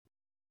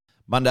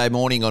Monday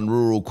morning on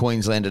Rural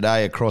Queensland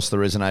Today across the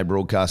Resonate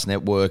Broadcast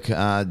Network.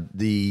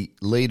 The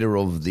leader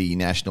of the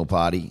National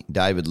Party,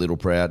 David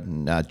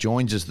Littleproud,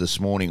 joins us this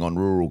morning on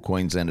Rural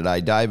Queensland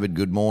Today. David,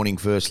 good morning.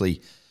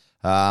 Firstly,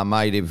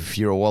 mate, if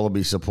you're a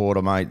Wallaby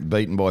supporter, mate,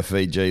 beaten by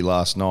Fiji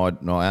last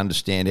night, and I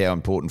understand how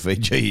important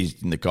Fiji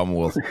is in the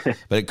Commonwealth,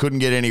 but it couldn't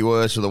get any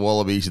worse for the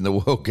Wallabies in the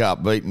World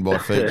Cup, beaten by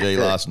Fiji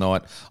last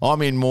night.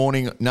 I'm in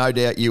mourning. No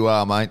doubt you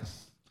are, mate.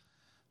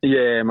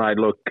 Yeah, mate.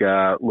 Look,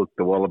 the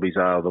Wallabies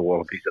are the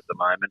Wallabies at the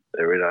moment.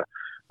 They're in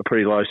a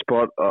pretty low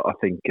spot. I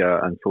think,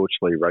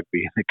 unfortunately,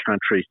 rugby in the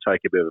country's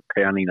taken a bit of a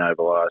pounding over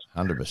the last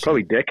 100%.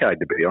 probably decade,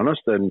 to be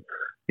honest. And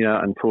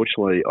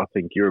unfortunately, I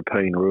think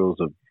European rules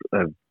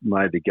have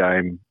made the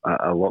game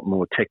a lot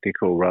more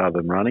technical rather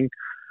than running.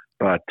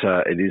 But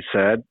it is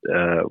sad.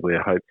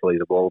 Where hopefully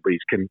the Wallabies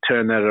can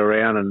turn that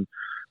around, and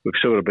we've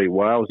sort of beat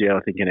Wales,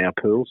 I think, in our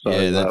pool.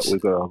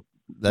 So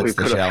we've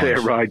got a fair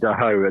road to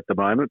hoe at the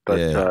moment, but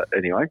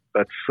anyway,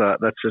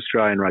 that's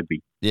Australian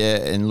rugby. Yeah,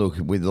 and look,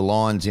 with the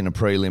Lions in a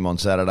prelim on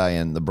Saturday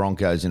and the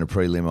Broncos in a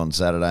prelim on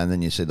Saturday, and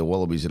then you see the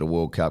Wallabies at a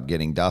World Cup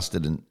getting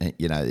dusted, and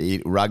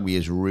rugby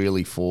has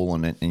really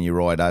fallen, and you're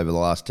right, over the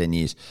last 10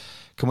 years.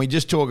 Can we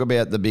just talk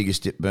about the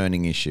biggest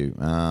burning issue,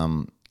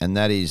 and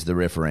that is the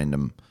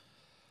referendum?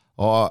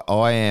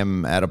 I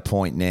am at a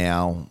point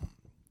now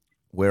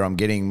where I'm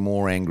getting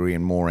more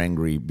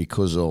angry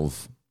because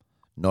of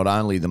not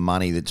only the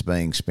money that's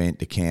being spent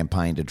to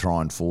campaign to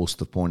try and force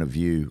the point of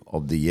view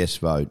of the yes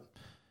vote,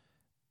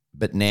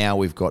 but now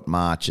we've got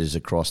marches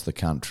across the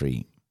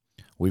country.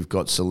 We've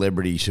got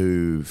celebrities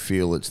who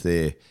feel it's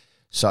their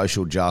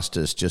social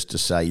justice just to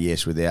say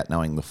yes without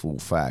knowing the full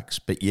facts.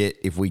 But yet,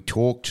 if we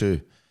talk to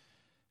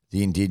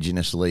the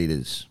Indigenous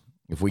leaders,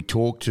 if we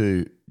talk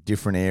to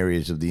different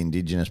areas of the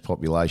Indigenous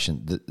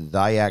population,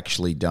 they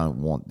actually don't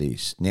want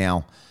this.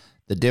 Now,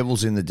 the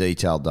devil's in the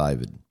detail,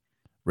 David.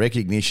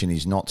 Recognition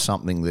is not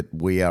something that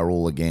we are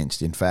all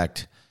against. In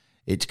fact,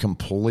 it's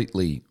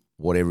completely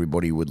what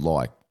everybody would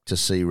like, to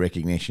see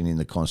recognition in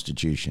the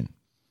Constitution.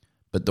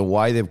 But the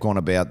way they've gone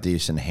about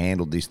this and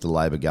handled this, the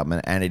Labor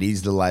government, and it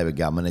is the Labor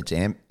government, it's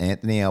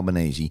Anthony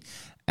Albanese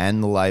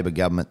and the Labor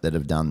government that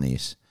have done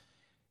this,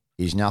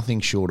 is nothing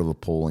short of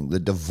appalling. The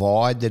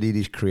divide that it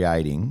is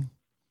creating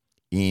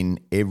in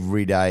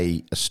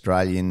everyday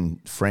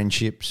Australian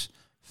friendships,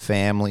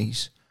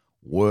 families,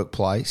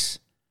 workplace,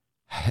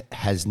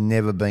 has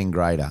never been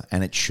greater,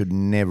 and it should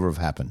never have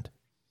happened.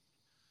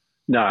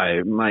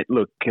 No, mate,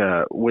 look,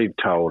 we've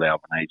told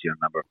Albanese on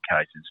a number of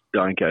occasions,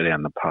 don't go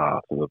down the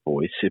path of the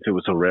voice. If it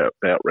was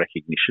about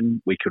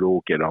recognition, we could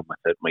all get on with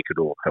it, we could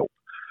all help.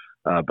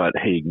 But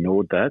he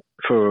ignored that.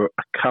 For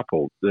a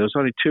couple, there was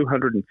only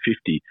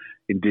 250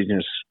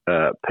 Indigenous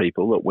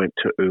people that went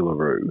to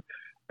Uluru,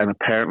 and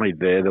apparently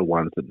they're the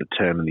ones that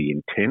determine the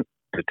intent,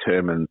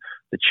 determine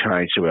the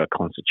change to our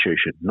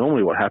constitution.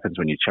 Normally what happens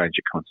when you change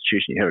your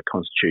constitution, you have a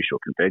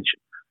constitutional convention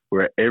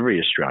where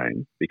every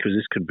Australian, because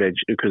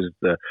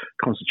the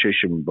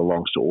constitution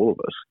belongs to all of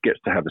us, gets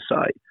to have a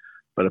say.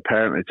 But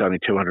apparently it's only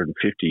 250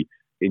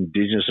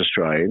 Indigenous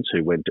Australians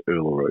who went to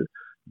Uluru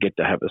get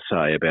to have a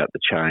say about the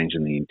change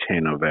and the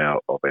intent of our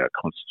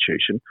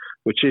constitution,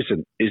 which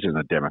isn't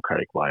a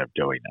democratic way of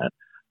doing that.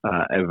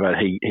 But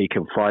he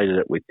conflated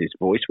it with this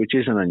voice, which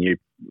isn't a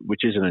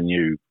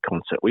new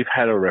concept. We've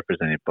had a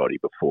representative body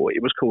before.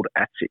 It was called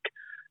ATSIC,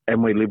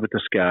 and we live with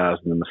the scars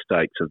and the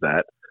mistakes of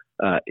that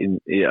in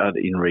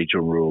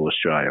regional rural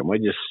Australia. And we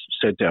just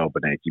said to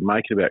Albanese,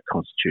 make it about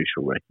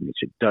constitutional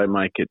recognition. Don't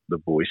make it the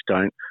voice.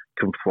 Don't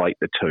conflate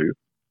the two,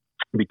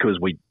 because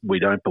we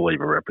don't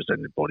believe a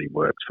representative body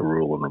works for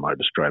rural and remote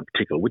Australia in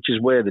particular, which is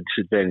where the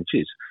disadvantage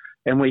is.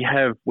 And we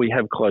have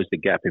closed the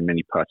gap in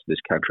many parts of this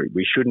country.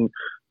 We shouldn't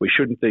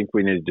think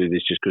we need to do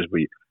this just because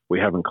we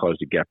haven't closed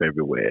the gap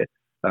everywhere.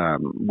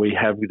 We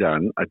have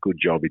done a good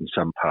job in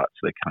some parts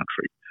of the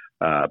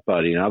country,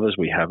 but in others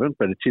we haven't.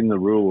 But it's in the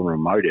rural and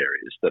remote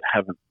areas that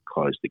haven't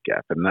closed the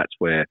gap, and that's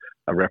where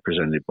a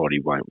representative body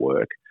won't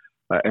work.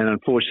 And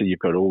unfortunately, you've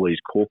got all these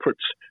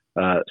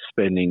corporates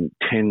spending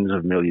tens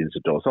of millions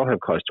of dollars. I'll have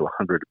close to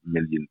 $100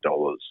 million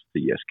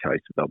the yes case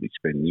that they'll be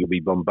spending. You'll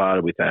be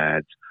bombarded with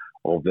ads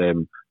of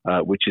them,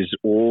 which is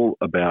all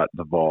about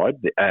the vibe.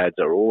 The ads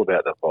are all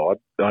about the vibe.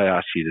 I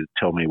ask you to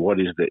tell me what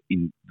is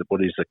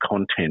the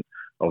content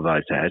of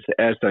those ads. The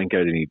ads don't go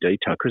into any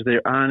detail because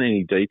there aren't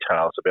any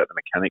details about the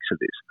mechanics of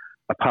this,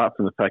 apart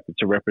from the fact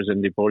it's a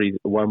representative body,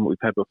 the one we've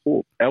had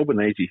before.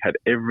 Albanese had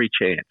every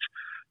chance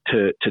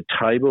to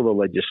table the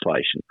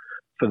legislation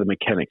for the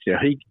mechanics. Now,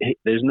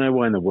 there's no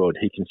way in the world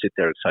he can sit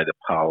there and say the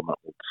Parliament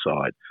will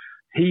decide.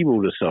 He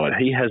will decide.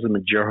 He has a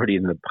majority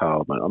in the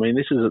Parliament. I mean,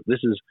 this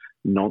is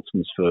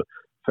nonsense for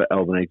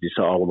Albanese to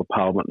say, the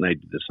Parliament need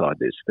to decide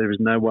this. There is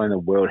no way in the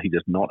world he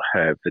does not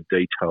have the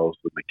details,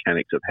 the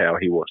mechanics of how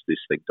he wants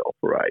this thing to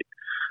operate,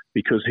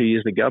 because he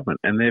is the government,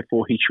 and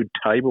therefore he should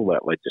table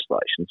that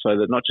legislation so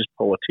that not just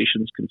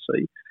politicians can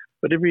see,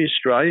 but every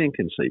Australian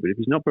can see. But if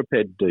he's not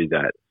prepared to do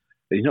that,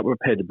 if he's not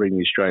prepared to bring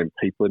the Australian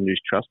people into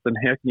his trust, then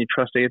how can you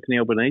trust Anthony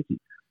Albanese?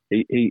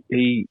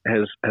 He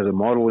has a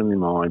model in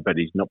mind, but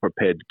he's not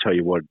prepared to tell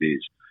you what it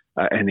is.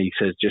 And he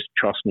says, just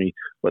trust me,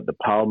 let the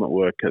Parliament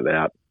work it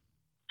out,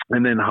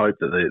 and then hope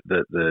that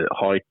the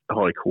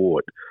High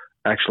Court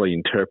actually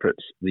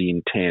interprets the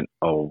intent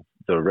of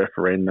the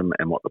referendum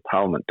and what the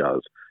Parliament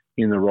does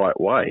in the right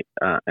way.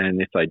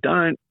 And if they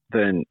don't,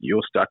 then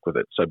you're stuck with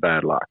it. So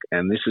bad luck.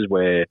 And this is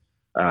where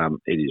it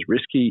is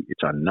risky,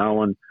 it's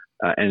unknown,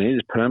 and it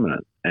is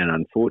permanent. And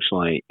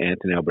unfortunately,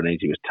 Anthony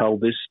Albanese was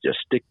told this, just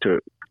stick to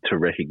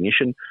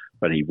recognition,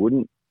 but he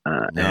wouldn't.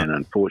 No. And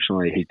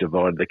unfortunately, he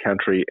divided the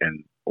country,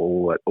 and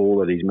all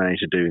that he's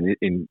managed to do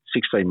in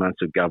 16 months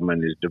of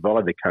government is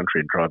divide the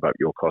country and drive up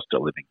your cost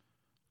of living.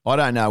 I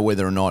don't know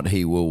whether or not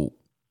he will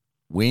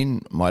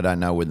win. I don't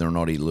know whether or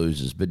not he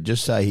loses, but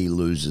just say he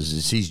loses.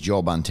 Is his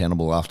job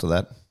untenable after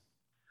that?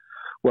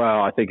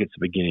 Well, I think it's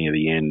the beginning of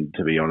the end,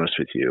 to be honest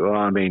with you.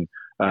 I mean,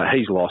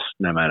 he's lost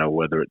no matter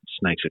whether it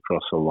sneaks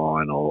across the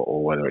line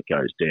or whether it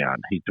goes down.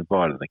 He's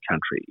divided the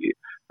country.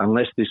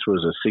 Unless this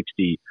was a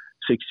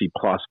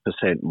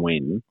 60+%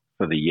 win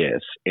for the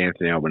yes,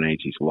 Anthony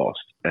Albanese's lost.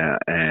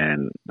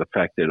 And the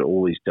fact that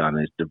all he's done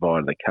is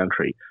divided the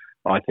country,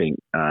 I think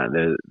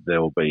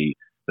there will be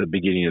the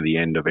beginning of the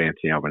end of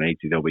Anthony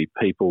Albanese. There'll be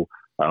people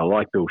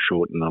like Bill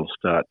Shorten that'll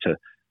start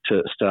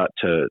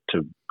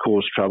to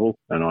cause trouble,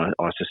 and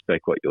I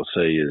suspect what you'll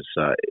see is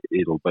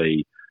it'll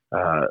be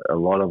a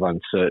lot of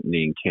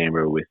uncertainty in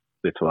Canberra with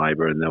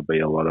Labor, and there'll be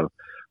a lot of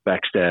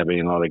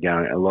backstabbing,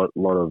 a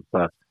lot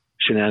of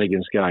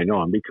shenanigans going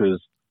on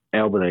because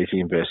Albanese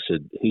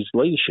invested his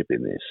leadership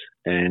in this.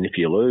 And if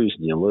you lose,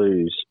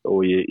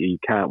 or you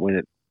can't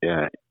win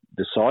it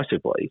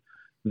decisively,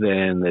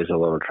 then there's a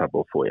lot of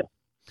trouble for you.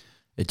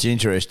 It's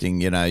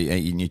interesting, and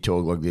you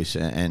talk like this,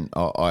 and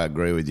I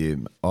agree with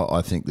you.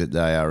 I think that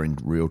they are in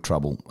real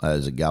trouble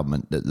as a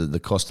government, the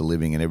cost of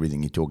living and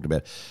everything you talked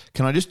about.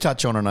 Can I just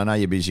touch on, and I know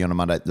you're busy on a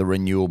Monday, the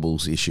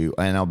renewables issue,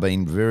 and I've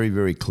been very,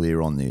 very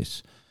clear on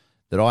this,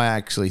 that I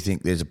actually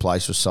think there's a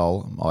place for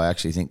solar. I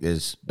actually think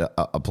there's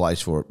a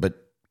place for it, but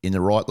in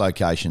the right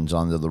locations,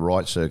 under the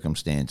right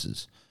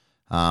circumstances.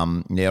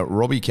 Now,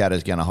 Robbie Katter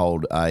is going to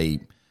hold a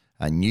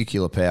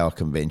nuclear power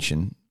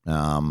convention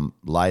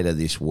later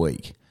this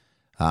week,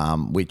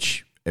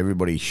 which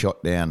everybody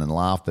shot down and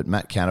laughed, but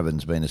Matt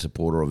Canavan's been a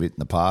supporter of it in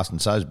the past,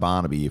 and so's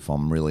Barnaby, if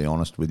I'm really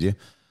honest with you.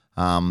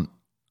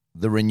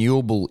 The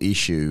renewable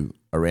issue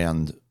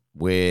around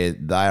where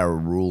they are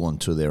ruling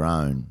to their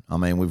own. I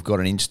mean, we've got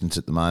an instance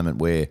at the moment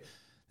where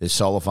there's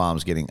solar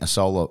farms getting a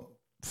solar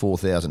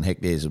 4,000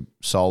 hectares of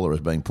solar has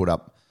been put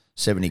up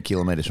 70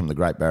 kilometres from the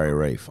Great Barrier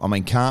Reef. I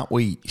mean, can't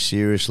we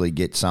seriously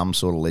get some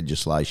sort of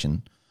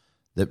legislation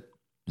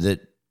that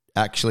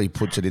actually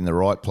puts it in the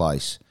right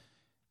place?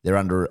 They're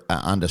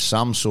under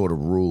some sort of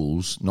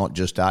rules, not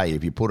just,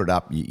 if you put it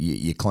up,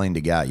 you're clean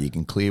to go. You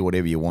can clear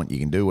whatever you want. You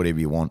can do whatever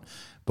you want,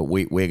 but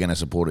we're going to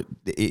support it.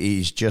 It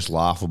is just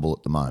laughable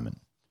at the moment.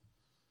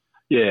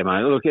 Yeah,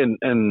 mate. Look, and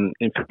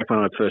in fact, when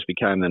I first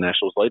became the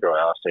Nationals leader, I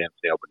asked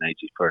Anthony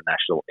Albanese for a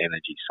national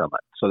energy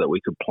summit so that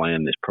we could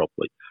plan this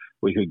properly.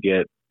 We could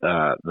get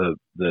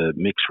the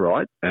mix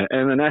right.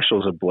 And the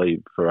Nationals have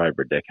believed for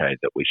over a decade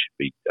that we should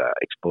be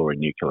exploring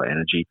nuclear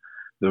energy.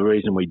 The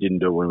reason we didn't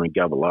do it when we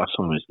governed last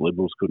time is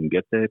Liberals couldn't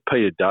get there.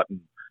 Peter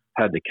Dutton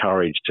had the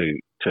courage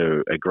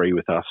to agree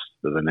with us,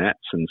 the Nats,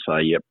 and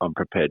say, yep, I'm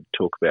prepared to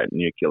talk about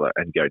nuclear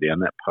and go down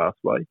that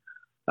pathway.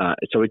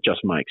 So it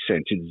just makes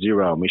sense. It's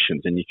zero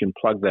emissions, and you can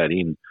plug that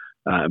in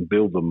and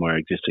build them where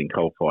existing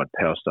coal-fired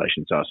power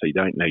stations are, so you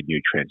don't need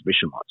new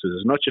transmission lines. So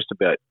it's not just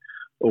about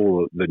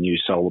all the new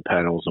solar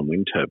panels and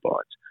wind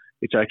turbines.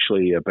 It's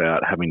actually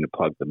about having to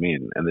plug them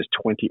in, and there's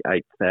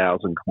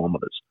 28,000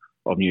 kilometres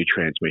of new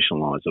transmission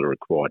lines that are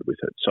required with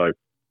it. So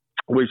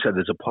we've said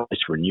there's a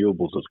place for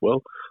renewables as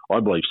well.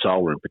 I believe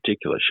solar in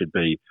particular should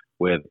be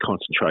where the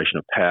concentration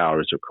of power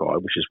is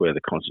required, which is where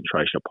the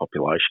concentration of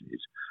population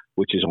is,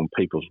 which is on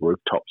people's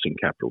rooftops in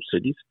capital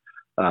cities.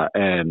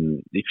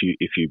 And if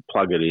you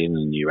plug it in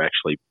and you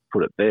actually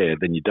put it there,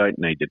 then you don't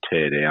need to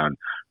tear down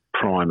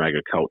prime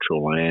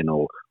agricultural land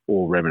or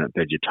remnant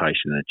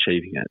vegetation and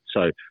achieving it.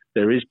 So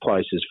there is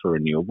places for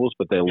renewables,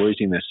 but they're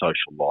losing their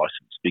social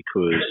license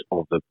because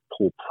of the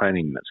poor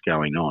planning that's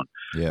going on.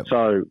 Yep.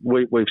 So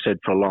we've said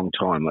for a long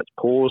time, let's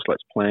pause,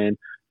 let's plan.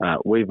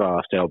 We've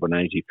asked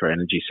Albanese for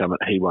Energy Summit.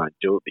 He won't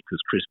do it because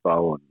Chris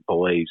Bowen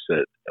believes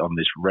that on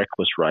this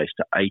reckless race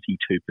to 82%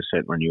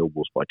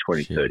 renewables by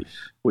 2030,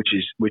 which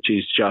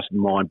is just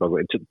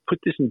mind-boggling. To put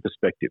this in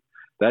perspective,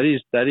 that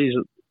is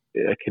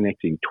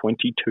connecting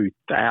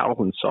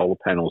 22,000 solar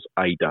panels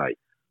a day,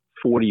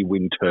 40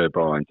 wind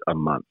turbines a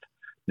month.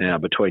 Now,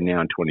 between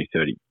now and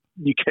 2030,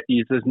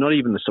 there's not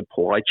even the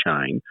supply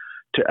chain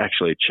to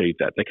actually achieve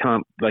that. They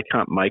can't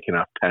make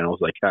enough panels.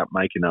 They can't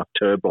make enough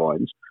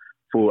turbines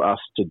for us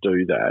to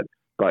do that.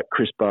 But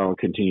Chris Bowen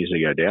continues to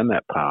go down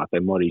that path,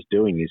 and what he's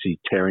doing is he's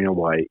tearing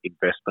away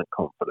investment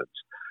confidence,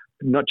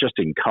 not just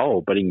in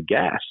coal, but in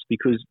gas,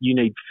 because you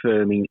need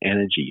firming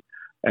energy.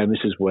 And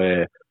this is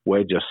where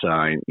we're just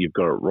saying you've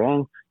got it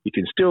wrong. You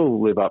can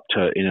still live up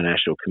to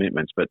international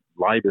commitments, but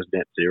Labor's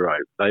net zero.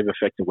 They've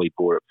effectively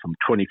brought it from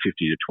 2050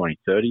 to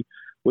 2030.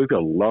 We've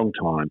got a long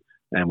time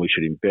and we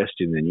should invest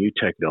in the new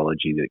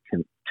technology that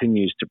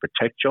continues to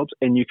protect jobs,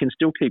 and you can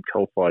still keep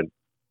coal-fired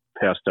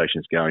power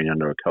stations going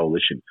under a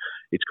coalition.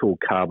 It's called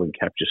carbon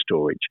capture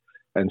storage,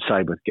 and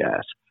same with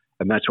gas.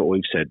 And that's what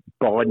we've said.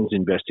 Biden's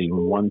investing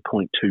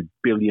 $1.2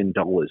 billion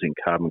in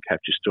carbon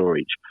capture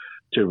storage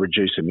to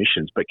reduce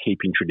emissions, but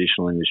keeping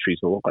traditional industries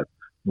alive.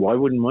 Why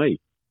wouldn't we?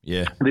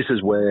 Yeah. This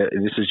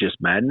is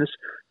just madness.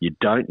 You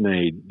don't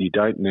need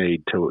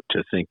to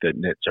think that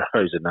net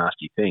zero is a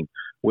nasty thing.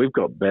 We've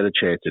got better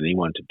chance than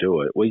anyone to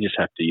do it. We just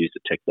have to use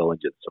the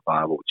technology that's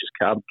available, which is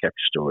carbon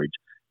capture storage,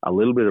 a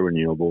little bit of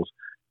renewables,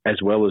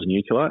 as well as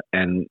nuclear,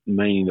 and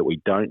meaning that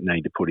we don't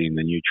need to put in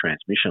the new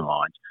transmission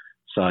lines,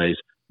 saves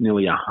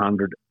nearly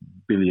 $100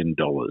 billion.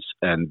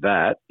 And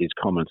that is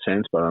common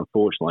sense, but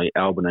unfortunately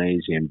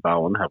Albanese and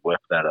Bowen have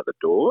left that at the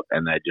door,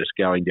 and they're just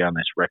going down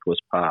this reckless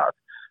path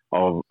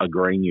of a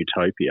green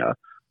utopia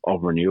of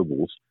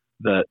renewables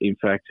that, in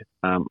fact,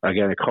 are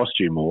going to cost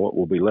you more,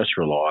 will be less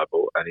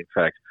reliable. And, in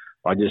fact,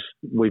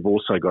 we've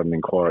also got an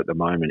inquiry at the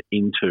moment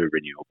into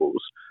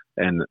renewables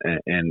and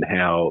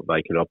how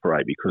they could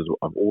operate, because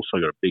I've also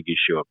got a big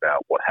issue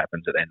about what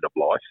happens at end of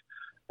life.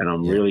 And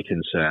I'm really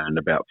concerned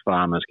about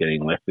farmers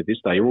getting left with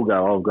this. They all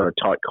go, I've got a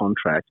tight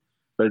contract,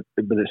 but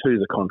it's who's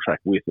the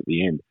contract with at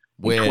the end.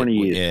 In 20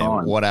 years'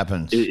 time, what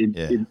happens?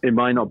 It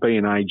may not be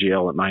an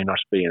AGL, it may not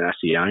be an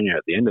Acciona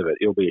at the end of it.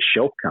 It'll be a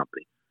shelf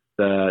company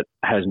that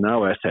has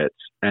no assets,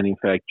 and in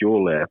fact,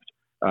 you're left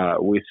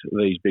with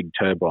these big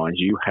turbines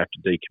you have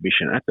to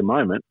decommission. At the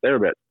moment, they're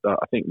about,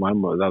 I think one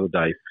the other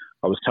day,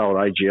 I was told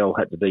AGL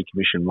had to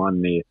decommission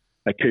one near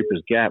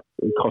Cooper's Gap.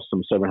 It cost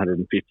them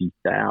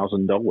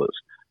 $750,000.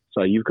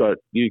 So you've got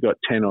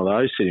 10 of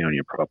those sitting on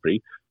your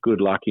property.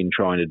 Good luck in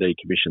trying to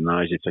decommission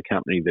those if the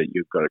company that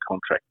you've got a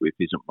contract with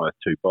isn't worth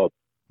 $2 bob.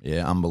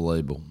 Yeah,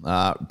 unbelievable.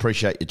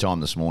 Appreciate your time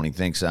this morning.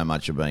 Thanks so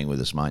much for being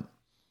with us, mate.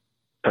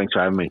 Thanks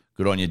for having me.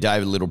 Good on you,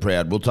 David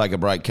Littleproud. We'll take a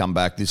break, come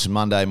back. This is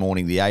Monday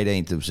morning, the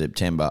 18th of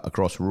September,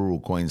 across rural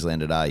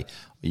Queensland today.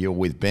 You're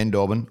with Ben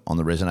Dobbin on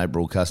the Resonate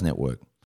Broadcast Network.